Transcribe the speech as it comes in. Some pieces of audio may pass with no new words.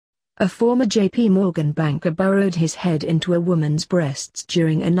A former JP Morgan banker burrowed his head into a woman's breasts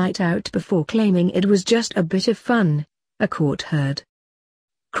during a night out before claiming it was just a bit of fun, a court heard.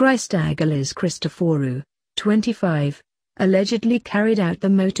 Christaggelis Christoforou, 25, allegedly carried out the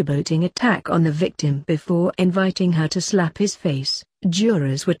motorboating attack on the victim before inviting her to slap his face,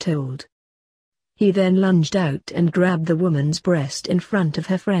 jurors were told. He then lunged out and grabbed the woman's breast in front of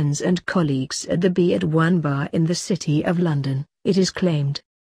her friends and colleagues at the B@1 bar in the City of London, it is claimed.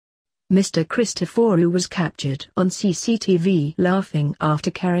 Mr. Christoforou was captured on CCTV laughing after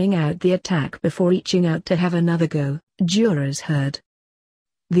carrying out the attack before reaching out to have another go, jurors heard.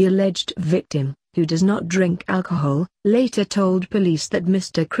 The alleged victim, who does not drink alcohol, later told police that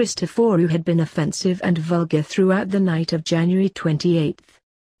Mr. Christoforou had been offensive and vulgar throughout the night of January 28.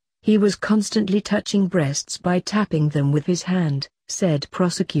 He was constantly touching breasts by tapping them with his hand, said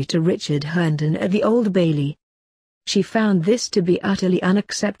prosecutor Richard Herndon at the Old Bailey. She found this to be utterly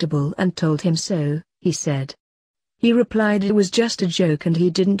unacceptable and told him so, he said. He replied it was just a joke and he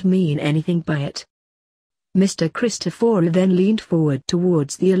didn't mean anything by it. Mr. Christoforou then leaned forward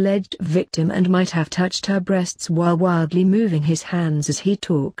towards the alleged victim and might have touched her breasts while wildly moving his hands as he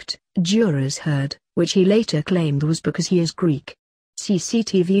talked, jurors heard, which he later claimed was because he is Greek.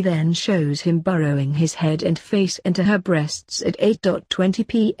 CCTV then shows him burrowing his head and face into her breasts at 8:20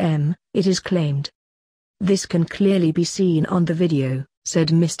 p.m., it is claimed. This can clearly be seen on the video, said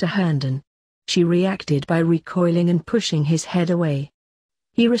Mr. Herndon. She reacted by recoiling and pushing his head away.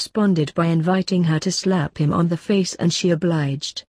 He responded by inviting her to slap him on the face and she obliged.